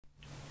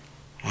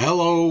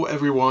Hello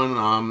everyone,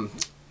 I'm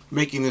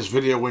making this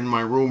video in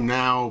my room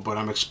now, but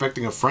I'm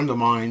expecting a friend of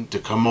mine to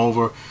come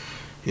over.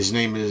 His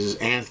name is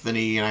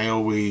Anthony, and I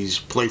always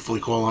playfully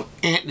call him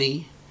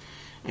Antny.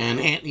 And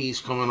Antny's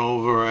coming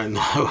over, and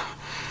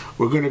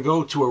we're going to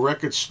go to a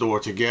record store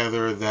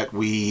together that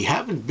we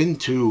haven't been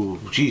to,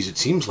 geez, it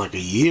seems like a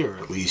year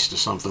at least, or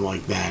something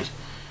like that,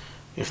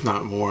 if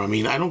not more. I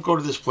mean, I don't go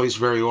to this place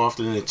very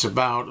often, and it's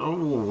about,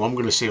 I'm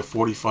going to say a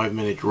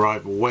 45-minute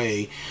drive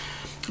away.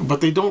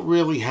 But they don't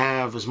really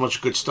have as much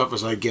good stuff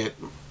as I get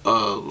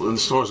in the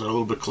stores that are a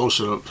little bit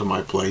closer to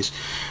my place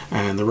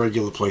and the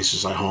regular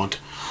places I haunt.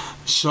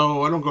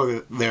 So I don't go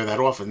there that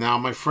often. Now,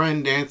 my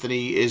friend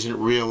Anthony isn't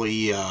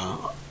really a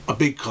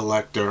big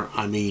collector.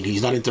 I mean,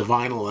 he's not into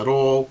vinyl at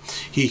all.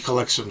 He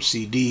collects some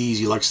CDs.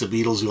 He likes the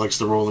Beatles. He likes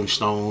the Rolling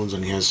Stones.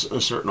 And he has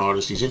a certain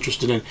artist he's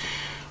interested in.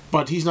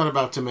 But he's not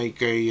about to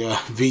make a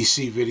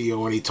VC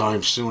video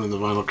anytime soon in the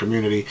vinyl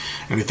community,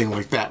 anything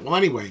like that. Well,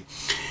 anyway,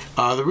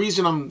 the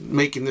reason I'm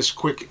making this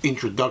quick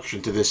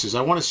introduction to this is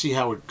I want to see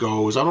how it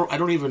goes. I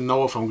don't even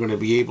know if I'm going to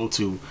be able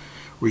to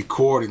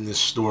record in this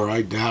store.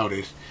 I doubt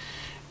it.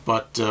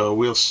 But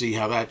we'll see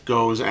how that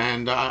goes.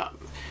 And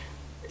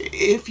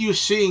if you're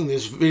seeing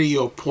this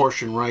video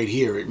portion right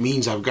here, it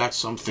means I've got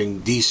something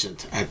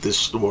decent at this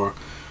store,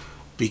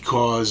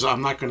 because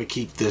I'm not going to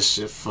keep this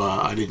if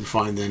I didn't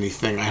find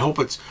anything. I hope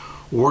it's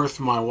worth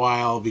my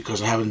while, because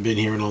I haven't been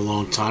here in a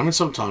long time, and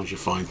sometimes you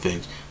find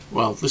things.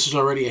 Well, this is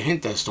already a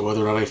hint as to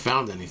whether or not I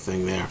found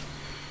anything there,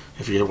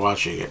 if you're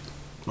watching it.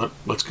 But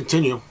let's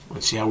continue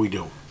and see how we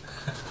do.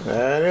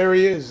 And there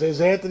he is. There's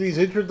Anthony's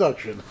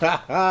introduction.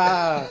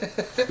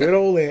 Good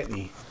old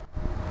Antny.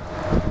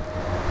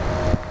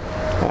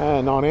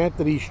 And on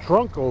Anthony's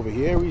trunk over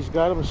here, he's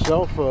got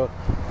himself a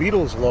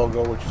Beatles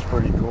logo, which is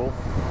pretty cool.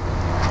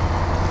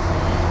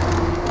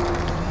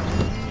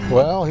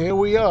 Well, here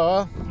we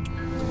are.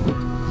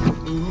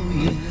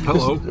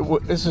 Hello.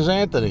 This is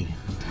Anthony,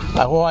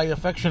 who I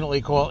affectionately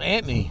call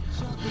Antny.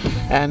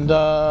 And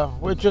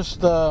we're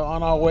just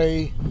on our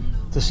way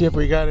to see if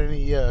we got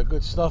any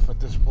good stuff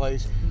at this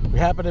place. We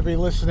happen to be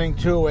listening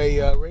to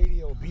a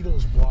radio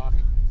Beatles block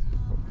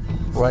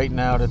right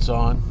now that's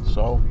on.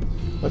 So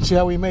let's see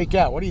how we make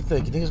out. What do you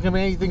think? You think there's going to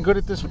be anything good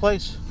at this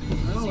place?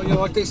 Well, you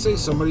know, like they say,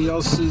 somebody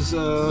else's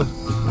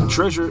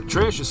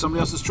trash is somebody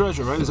else's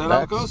treasure, right? Is that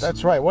how it goes?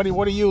 That's right. What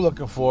are you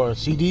looking for?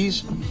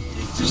 CDs?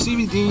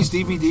 CDs,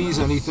 DVDs,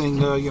 anything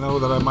you know,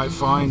 that I might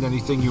find,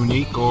 anything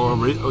unique or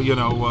you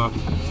know,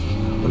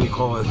 what do you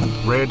call it?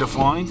 Rare to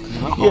find?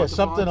 You know, yeah,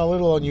 something a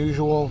little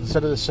unusual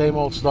instead of the same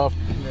old stuff.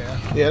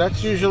 Yeah,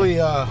 that's usually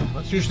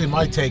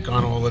my take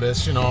on all of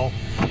this. You know,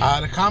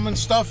 the common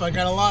stuff I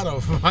got a lot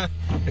of.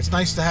 It's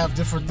nice to have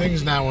different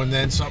things now and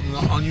then, something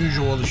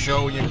unusual to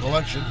show in your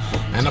collection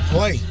and to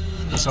play.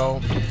 So,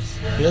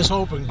 here's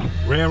hoping.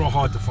 Rare or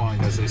hard to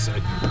find, as they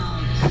say.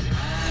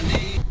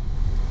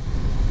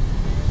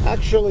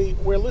 Actually,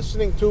 we're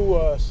listening to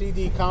a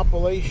CD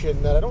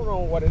compilation that I don't know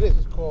what it is.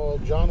 It's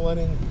called John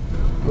Lennon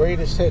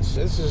Greatest Hits.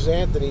 This is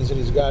Anthony's that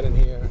he's got in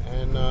here.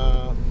 And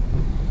I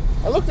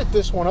looked at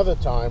this one other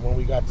time when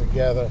we got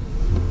together.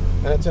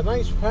 And it's a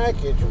nice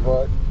package,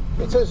 but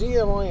it says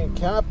EMI in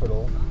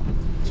capital,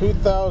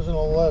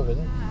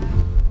 2011.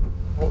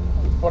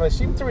 But I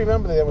seem to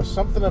remember there was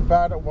something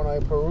about it when I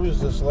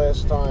perused this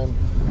last time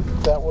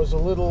that was a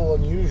little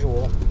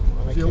unusual.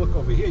 If you look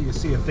over here, you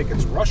see, I think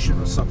it's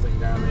Russian or something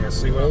down there.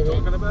 See what I'm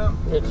talking about?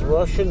 It's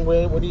Russian.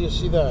 Where do you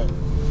see that?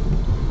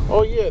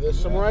 Oh yeah, there's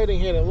some writing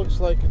here that looks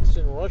like it's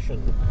in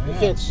Russian. You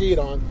can't see it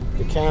on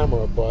the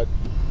camera, but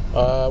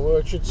where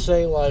it should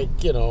say,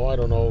 like, you know, I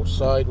don't know,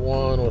 side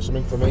 1 or some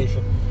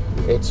information.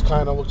 It's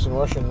kind of looks in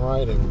Russian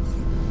writing.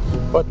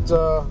 But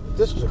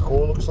this is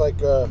cool. Looks like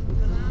a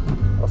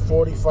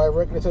 45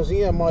 record. It says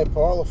EMI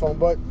Parlophone,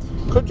 but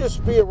could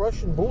just be a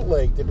Russian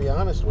bootleg, to be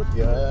honest with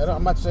you.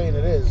 I'm not saying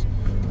it is,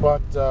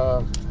 but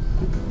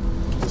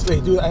they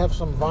do. I have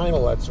some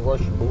vinyl that's a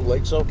Russian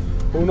bootleg, so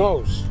who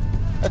knows?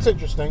 That's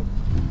interesting.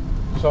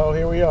 So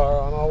here we are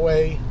on our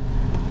way.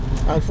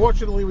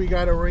 Unfortunately, we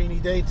got a rainy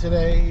day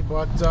today,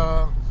 but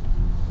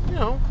you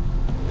know,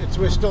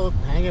 we're still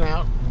hanging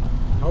out.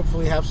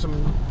 Hopefully, have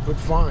some good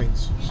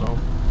finds. So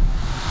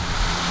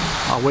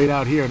I'll wait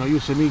out here. No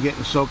use of me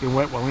getting soaking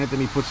wet while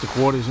Anthony puts the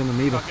quarters in the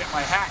meter. I'll get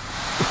my hat.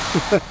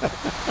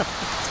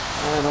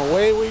 And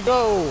away we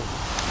go.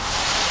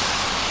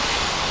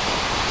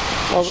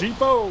 Well,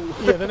 Cheapo.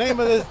 Yeah,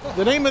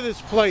 the name of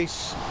this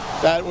place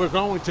that we're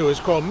going to is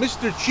called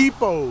Mr.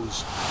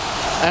 Cheapo's,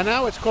 and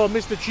now it's called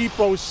Mr.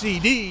 Cheapo's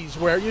CDs,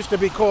 where it used to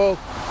be called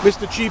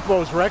Mr.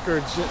 Cheapo's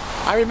Records.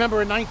 I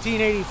remember in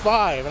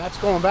 1985, and that's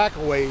going back a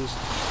ways.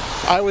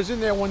 I was in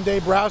there one day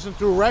browsing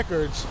through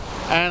records,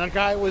 and a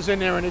guy was in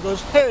there and he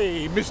goes,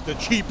 "Hey, Mr.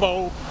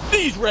 Cheapo,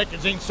 these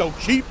records ain't so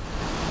cheap."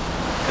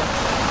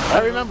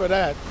 I remember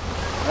that.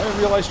 I didn't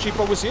realize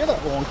Cheapo was here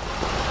that long.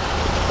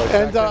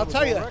 And I'll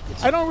tell you,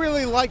 I don't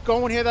really like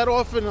going here that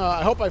often.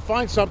 I hope I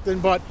find something,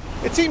 but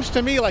it seems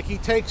to me like he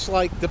takes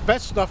like the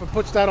best stuff and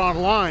puts that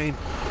online,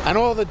 and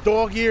all the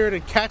dog-eared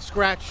and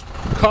cat-scratched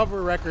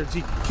cover records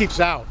he keeps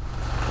out.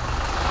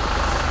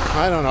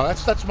 I don't know.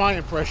 That's my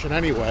impression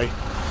anyway.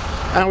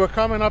 And we're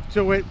coming up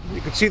to it.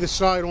 You can see the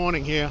side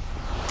awning here.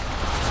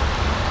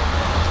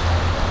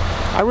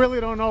 I really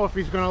don't know if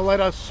he's going to let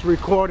us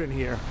record in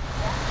here.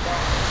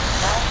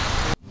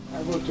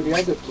 I go to the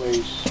other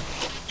place.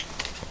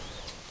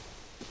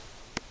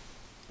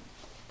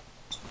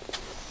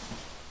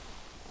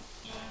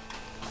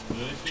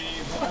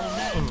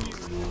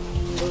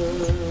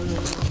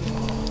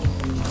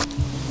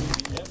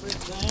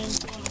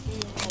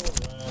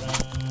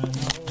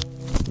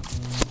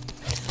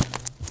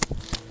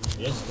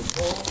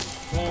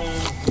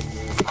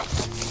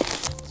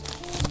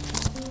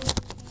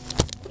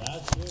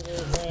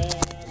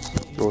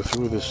 Go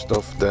through the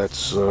stuff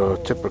that's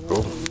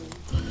typical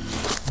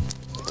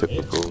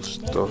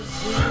stuff.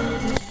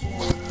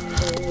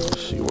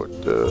 Let's see what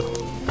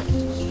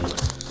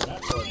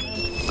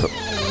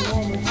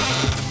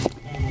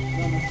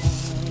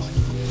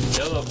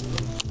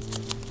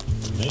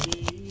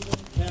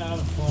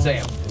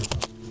Sam.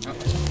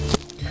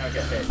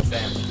 Okay,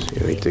 Sam.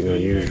 Anything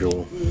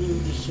unusual.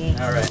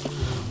 Alright.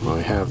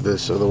 I have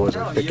this, otherwise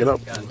I pick it up.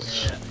 Let's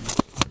see.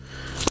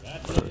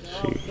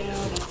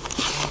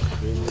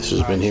 This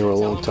has been here a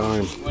long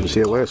time. It was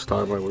here last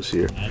time I was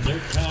here.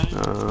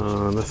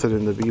 Nothing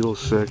in the Beatles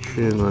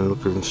section. I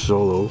look in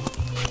solo.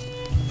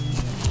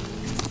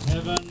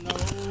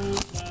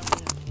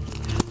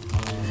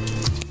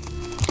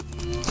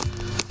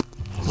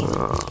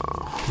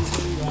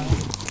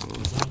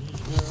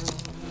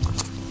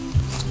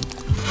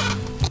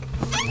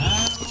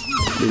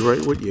 Be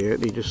right with you,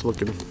 Antny, just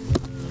looking.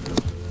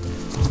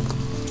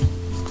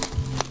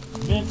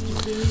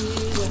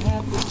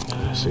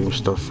 Same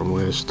stuff from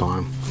last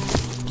time.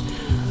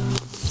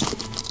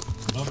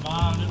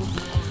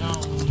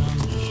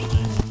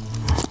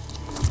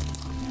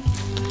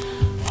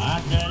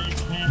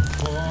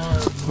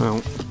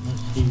 Well,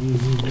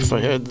 if I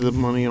had the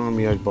money on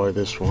me, I'd buy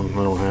this one.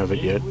 I don't have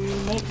it yet.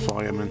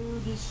 Fireman.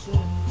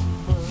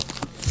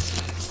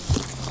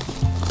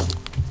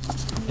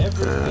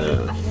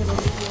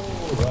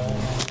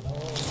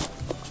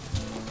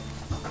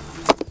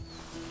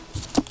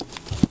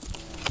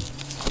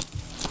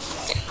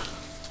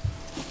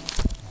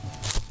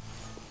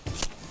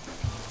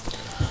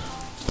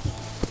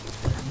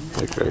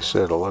 Like I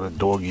said, a lot of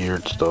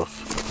dog-eared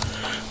stuff.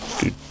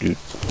 Yeah.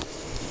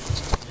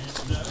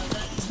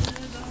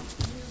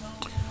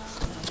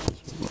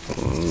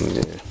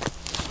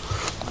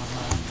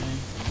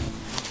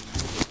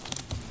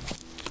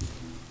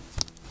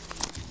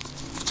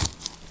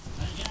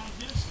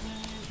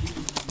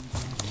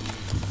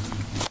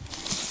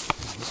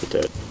 Look at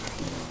that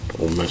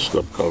old messed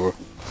up cover.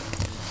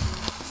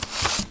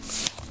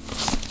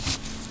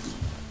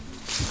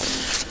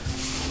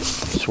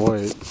 That's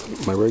why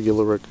my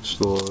regular record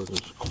store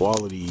is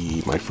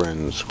quality, my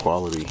friends,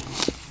 quality.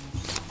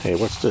 Hey,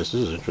 what's this?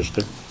 This is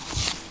interesting.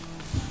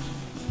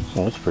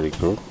 Oh, that's pretty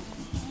cool.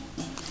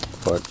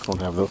 But I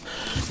don't have the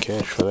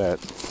cash for that.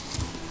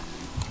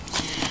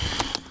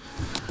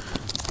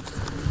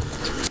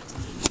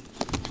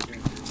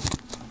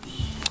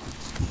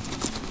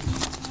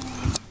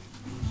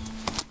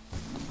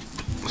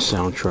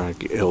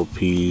 Soundtrack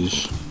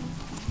LPs.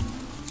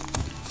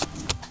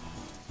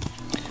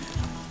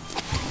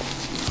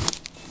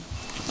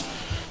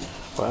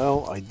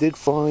 Well, I did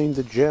find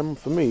the gem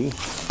for me.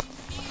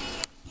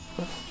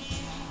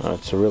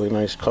 That's a really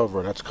nice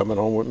cover. That's coming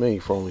home with me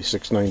for only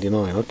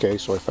 $6.99. Okay,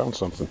 so I found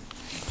something.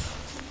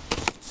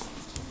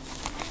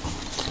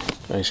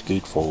 Nice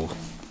gatefold.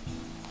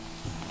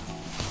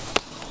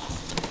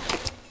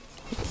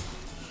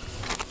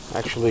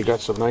 Actually got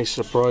some nice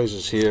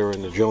surprises here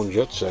in the Joan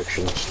Jett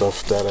section.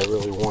 Stuff that I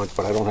really want,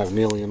 but I don't have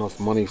nearly enough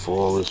money for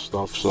all this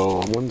stuff,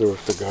 so I wonder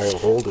if the guy will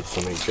hold it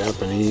for me.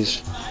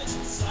 Japanese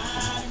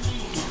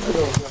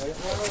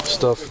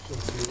stuff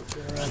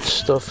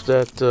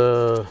that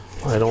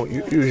I don't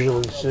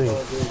usually see,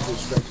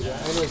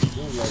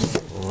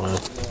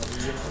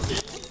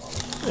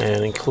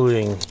 and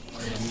including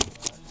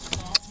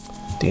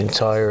the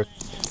entire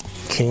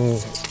King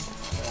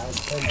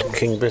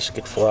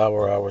Biscuit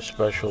Flower Hour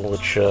special,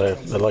 which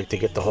I'd like to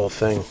get the whole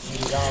thing.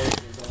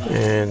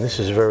 And this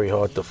is very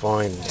hard to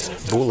find.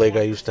 Bootleg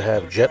I used to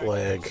have, Jet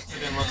Lag,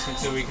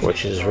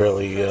 which is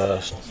really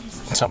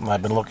something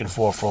I've been looking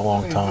for a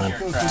long time.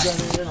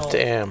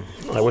 Damn,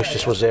 I wish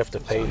this was after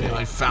payday.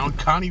 I found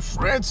Connie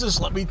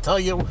Francis, let me tell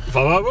you.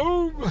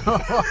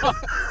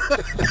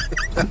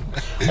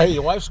 Hey,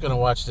 your wife's gonna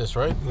watch this,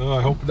 right? No,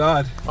 I hope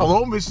not.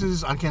 Hello,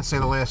 Mrs. I can't say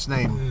the last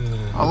name.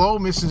 Hello,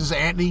 Mrs.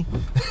 Antny.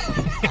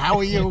 How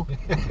are you?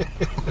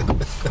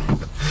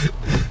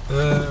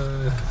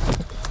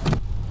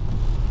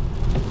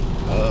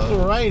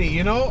 Alrighty,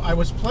 you know, I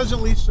was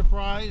pleasantly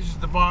surprised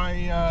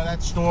by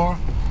that store.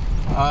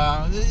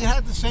 It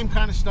had the same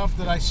kind of stuff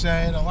that I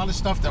said, a lot of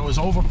stuff that was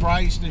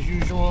overpriced as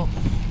usual,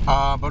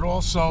 but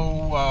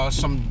also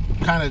some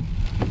kind of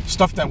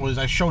stuff that was,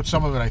 I showed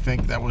some of it I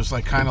think, that was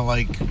like kind of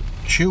like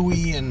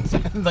chewy and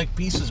like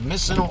pieces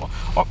missing or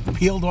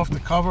peeled off the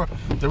cover.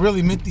 The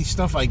really minty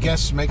stuff I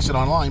guess makes it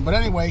online, but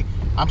anyway,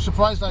 I'm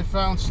surprised I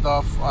found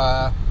stuff.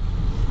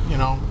 you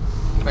know,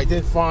 I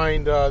did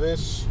find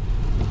this.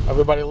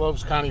 Everybody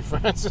loves Connie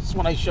Francis.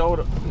 When I showed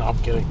it, no, I'm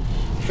kidding.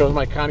 Showed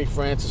my Connie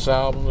Francis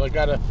album. I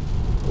got a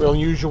real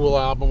unusual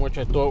album, which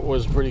I thought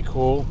was pretty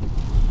cool.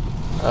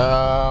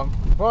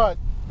 But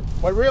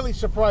what really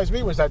surprised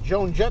me was that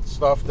Joan Jett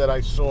stuff that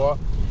I saw.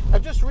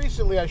 And just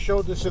recently, I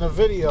showed this in a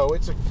video.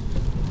 It's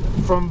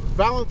from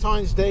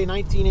Valentine's Day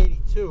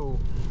 1982,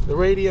 the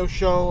radio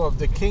show of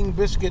the King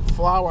Biscuit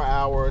Flower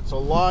Hour. It's a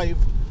live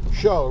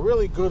show, a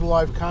really good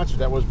live concert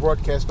that was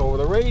broadcast over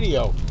the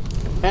radio.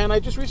 And I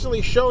just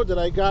recently showed that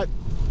I got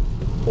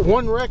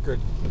one record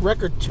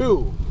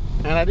 2,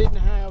 and I didn't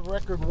have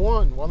record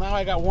 1. Well, now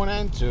I got 1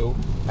 and 2.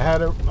 I had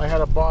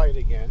to buy it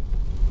again.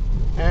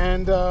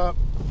 And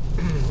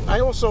I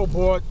also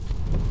bought,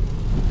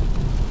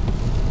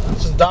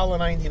 this is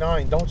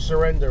 $1.99, Don't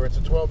Surrender. It's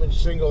a 12-inch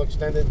single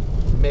extended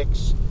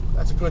mix.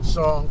 That's a good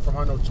song from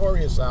her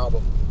Notorious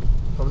album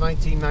from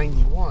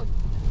 1991.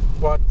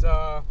 But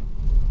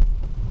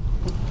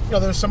you know,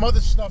 there's some other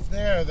stuff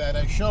there that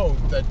I showed,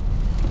 that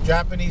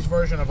Japanese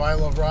version of I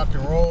Love Rock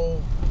and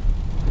Roll,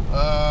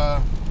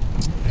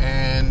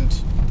 and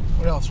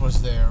what else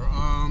was there?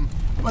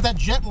 But that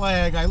Jet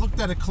Lag, I looked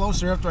at it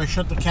closer after I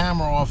shut the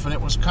camera off, and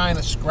it was kind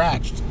of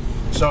scratched,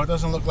 so it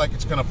doesn't look like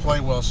it's going to play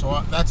well.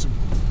 So that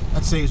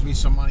saves me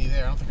some money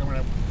there. I don't think I'm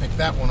going to pick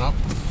that one up.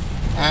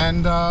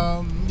 And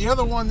the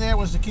other one there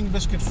was the King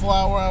Biscuit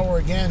Flower Hour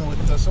again,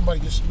 with somebody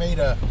just made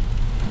a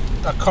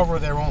cover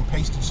of their own,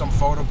 pasted some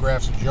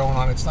photographs of Joan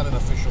on it. It's not an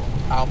official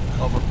album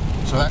cover,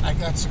 so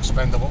that's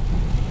expendable.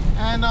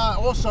 And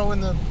also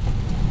in the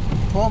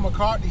Paul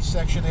McCartney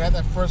section, they had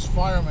that First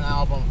Fireman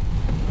album.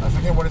 I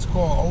forget what it's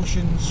called,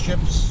 Oceans,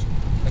 Ships,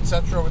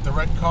 etc., with the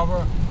red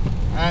cover.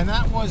 And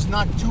that was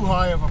not too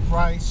high of a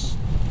price.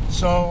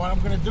 So what I'm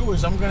going to do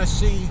is I'm going to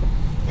see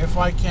if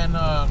I can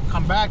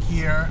come back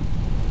here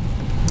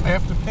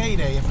after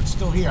payday, if it's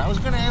still here. I was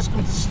going to ask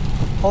him to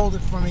hold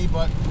it for me,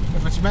 but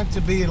if it's meant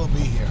to be, it'll be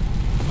here.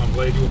 I'm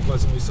glad you were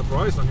pleasantly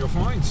surprised on your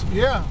finds.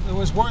 Yeah, it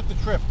was worth the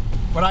trip.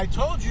 But I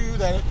told you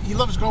that he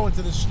loves going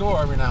to this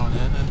store every now and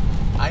then, and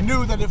I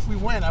knew that if we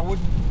went, I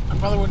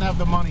probably wouldn't have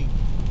the money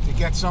to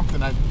get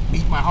something. I'd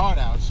eat my heart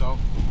out. So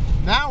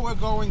now we're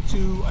going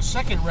to a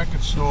second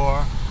record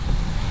store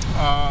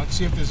to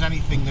see if there's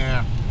anything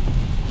there.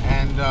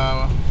 And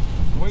the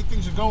way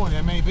things are going,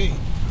 there may be.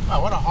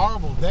 Wow, what a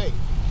horrible day.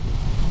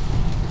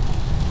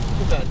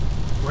 Look at that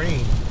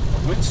rain.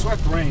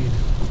 Windswept rain.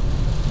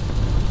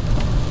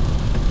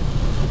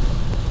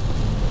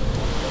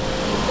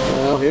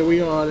 Well, here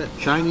we are at a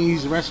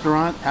Chinese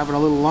restaurant having a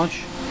little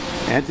lunch.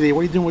 Anthony,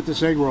 what are you doing with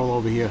this egg roll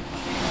over here?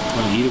 I'm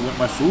going to eat it with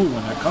my food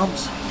when that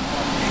comes.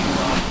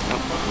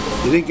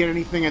 You didn't get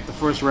anything at the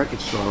first record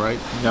store, right?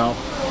 No.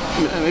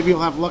 Maybe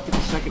you'll have luck at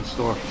the second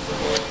store.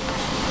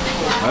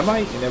 I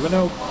might. You never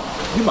know.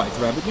 You might,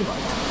 Rabbit. You might.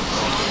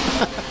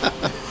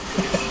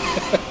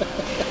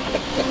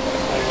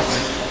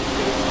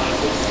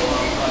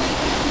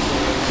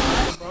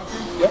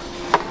 Yep.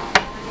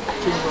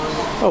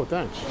 Oh,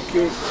 thanks. Thank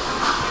you.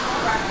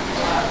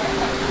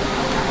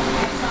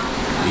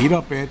 Eat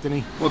up,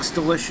 Anthony. Looks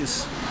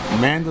delicious.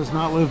 Man does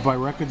not live by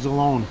records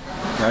alone.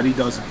 That he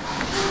doesn't.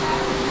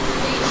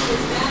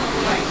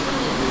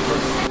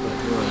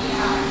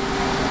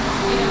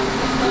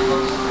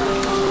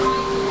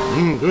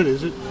 Good,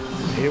 is it?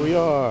 Here we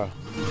are.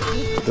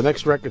 At the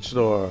next record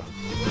store.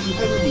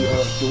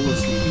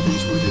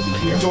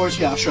 Doors,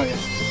 yeah, I'll show you.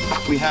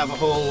 We have a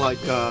whole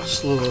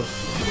slew of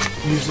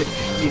music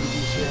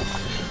DVDs here.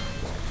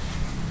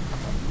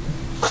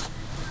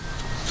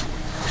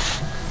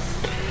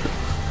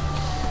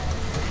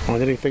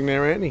 Want anything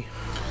there, Antny?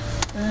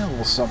 A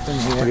little something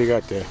here. What do you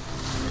got there?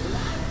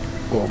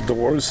 Little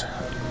Doors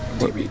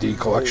DVD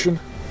collection.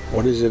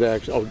 What is it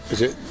actually? Oh,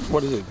 is it?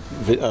 What is it?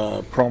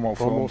 Promo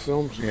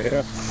films?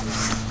 Yeah.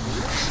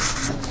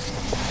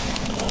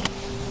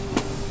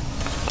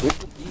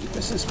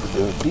 This is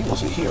the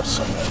Beatles are here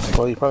somewhere, I think.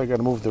 Well, you probably got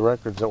to move the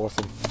records off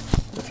them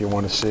if you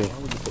want to see. Why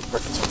would you put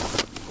records on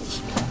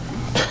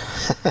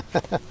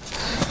the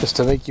Just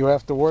to make you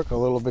have to work a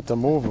little bit to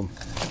move them.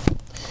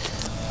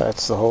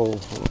 That's the whole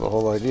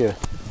idea.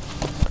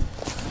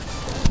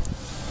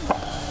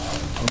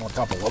 I'm on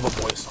top of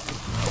Loverboy or something.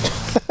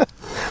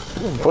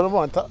 Put them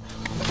on top.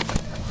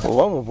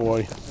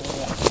 Loverboy.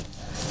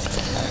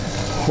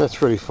 That's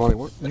pretty funny.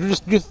 Did you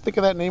just think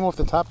of that name off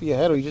the top of your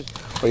head, or you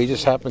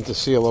just happened to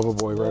see a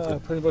Loverboy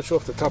record? Pretty much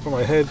off the top of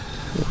my head.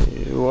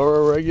 You are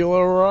a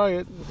regular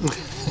riot.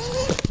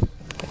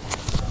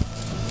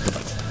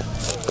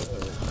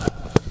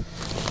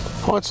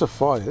 Oh, it's a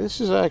fire. This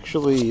is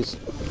actually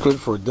good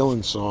for a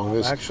Dylan song.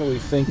 I actually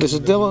think there's a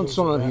Dylan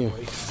song on here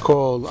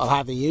called "I'll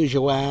Have the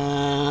Usual."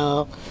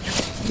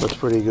 That's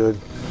pretty good.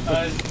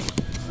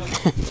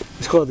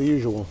 It's called The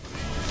Usual.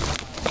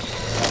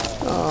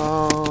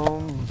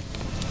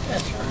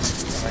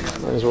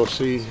 Might as well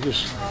see.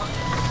 Just.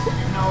 You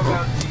know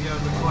about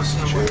the cost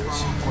of 45.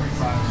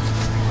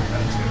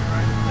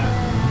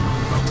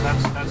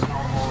 That's not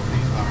all of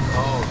these.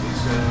 Oh,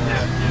 these.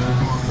 Yeah.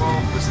 Well,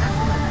 was that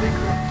from a big?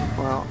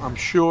 Well, I'm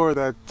sure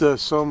that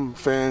some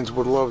fans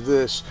would love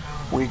this.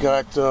 We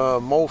got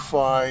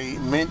MoFi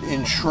mint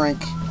and shrink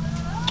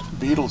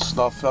Beatles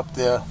stuff up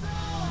there.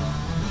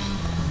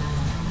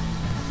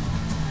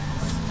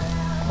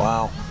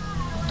 Wow.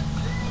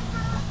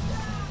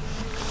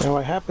 Now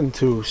I happen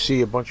to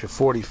see a bunch of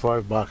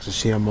 45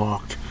 boxes here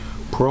marked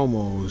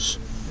promos,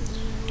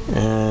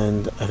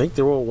 and I think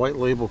they're all white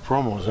label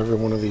promos, every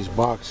one of these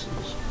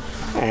boxes.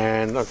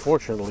 And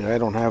unfortunately I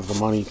don't have the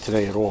money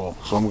today at all,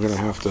 so I'm going to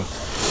have to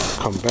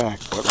come back.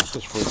 But like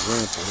this, for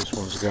example, this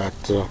one's got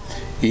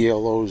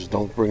ELO's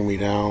Don't Bring Me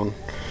Down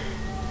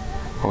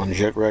on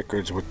Jet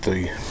Records with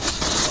the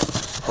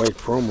white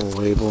promo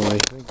label. I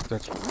think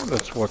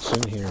that's what's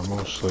in here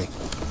mostly.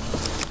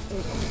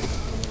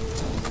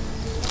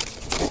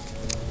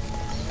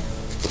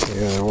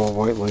 Yeah, they're all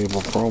white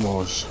label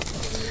promos.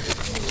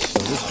 So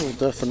this will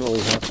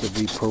definitely have to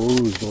be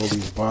perused, all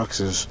these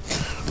boxes,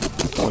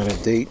 on a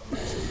date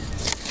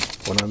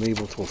when I'm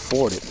able to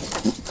afford it.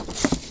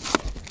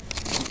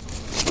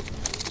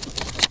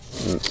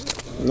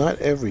 Not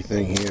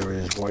everything here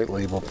is white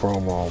label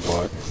promo,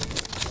 but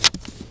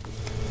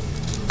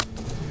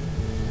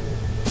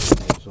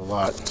there's a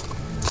lot.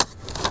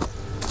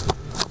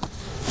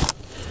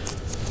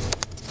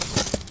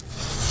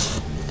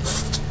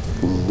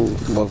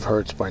 Love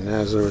Hurts by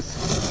Nazareth.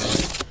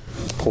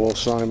 Paul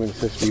Simon,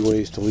 50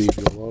 Ways to Leave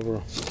Your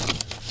Lover.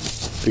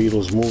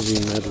 Beatles movie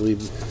medley.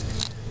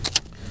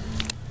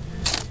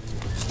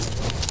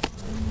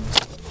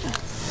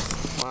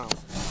 Wow.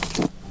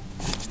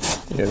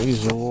 Yeah,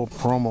 these are all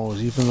promos,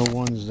 even the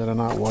ones that are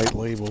not white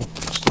label,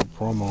 still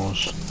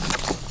promos.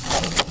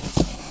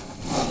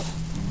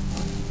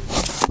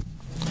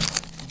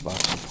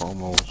 Box of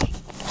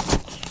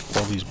promos.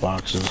 All these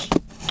boxes.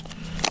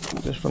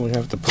 Definitely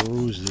have to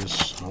peruse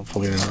this,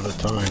 hopefully at another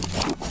time.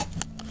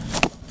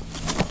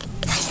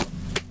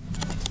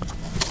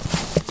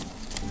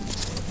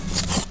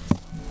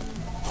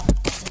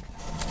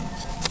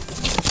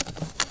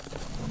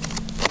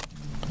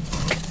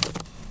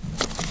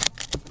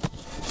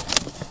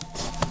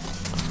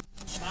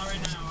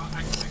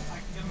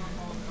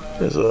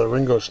 There's a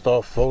Ringo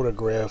Starr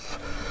photograph,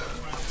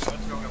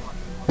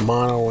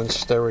 mono and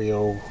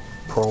stereo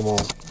promo.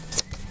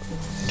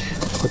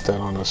 Put that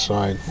on the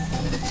side.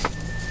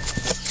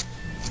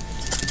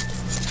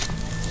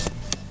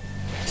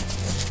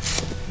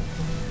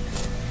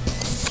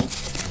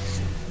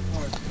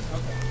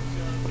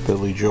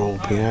 Billy Joel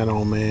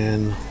Piano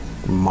Man,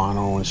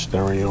 mono and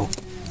stereo.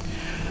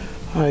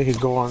 I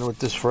could go on with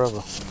this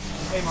forever.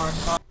 Hey, Mark.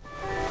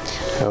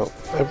 Now,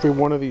 every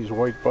one of these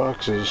white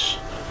boxes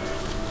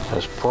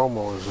has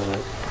promos in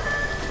it,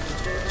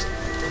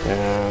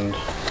 and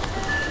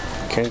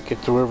can't get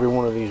through every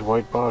one of these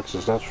white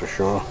boxes, that's for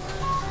sure.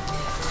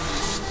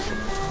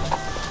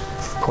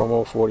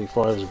 Promo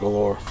 45s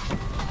galore.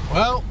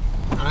 Well,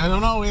 I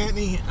don't know,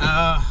 Antny.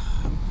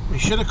 We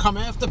should have come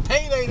after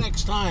payday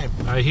next time.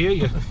 I hear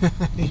you.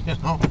 You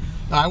know,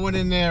 I went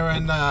in there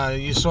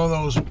and you saw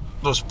those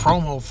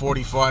promo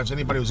 45s.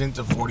 Anybody who's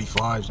into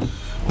 45s,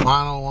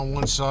 mono on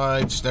one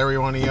side,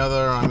 stereo on the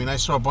other. I mean, I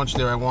saw a bunch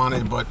there I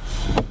wanted, but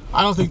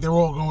I don't think they're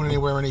all going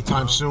anywhere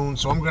anytime soon.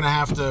 So I'm gonna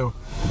have to,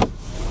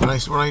 when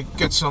I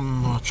get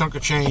some chunk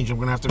of change, I'm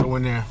gonna have to go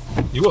in there.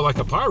 You were like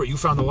a pirate. You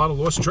found a lot of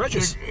lost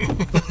treasures.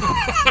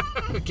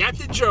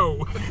 Captain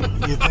Joe.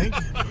 You think?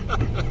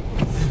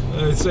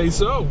 I'd say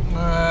so.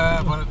 But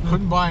I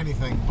couldn't buy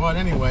anything. But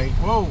anyway,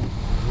 whoa.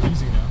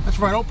 Easy now. That's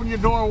right, open your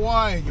door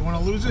wide. You want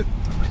to lose it?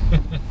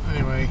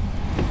 Anyway.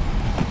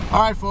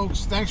 Alright,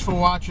 folks, thanks for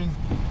watching.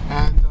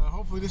 And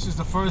hopefully this is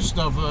the first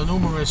of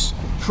numerous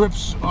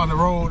trips on the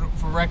road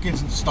for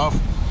records and stuff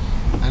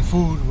and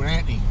food with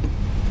Antny.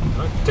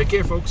 All right, take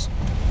care, folks.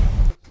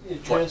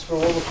 Transfer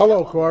over.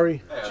 Hello,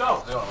 Corey.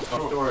 Joe.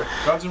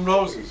 Guns N'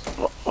 Roses.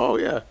 Oh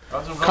yeah.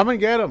 Guns N' Roses. Come and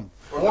get them.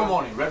 War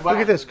Morning. Red Look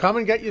at this. Come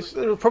and get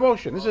your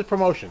promotion. This is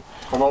promotion.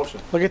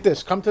 Promotion. Look at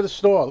this. Come to the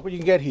store. Look what you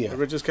can get here.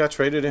 We just got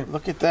traded in.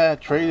 Look at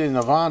that. Trade in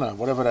Nirvana,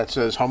 whatever that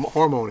says.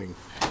 Hormoning.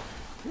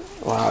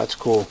 Wow, that's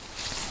cool.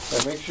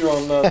 Hey, make sure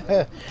I'm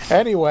not.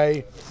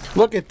 Anyway,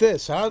 look at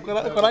this. I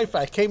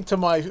came to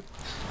my,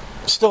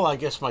 still I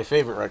guess my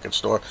favorite record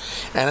store,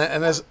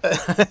 and as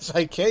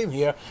I came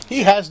here,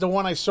 he has the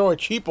one I saw at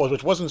Cheapo's,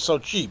 which wasn't so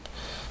cheap.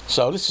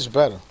 So this is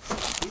better.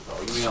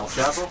 You mean El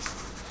Chapo?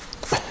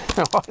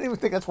 I didn't even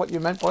think that's what you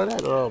meant by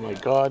that. Oh my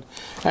God.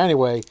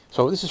 Anyway,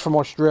 so this is from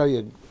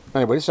Australia.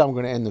 Anyway, this is how I'm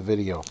going to end the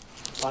video.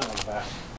 Sign on the back.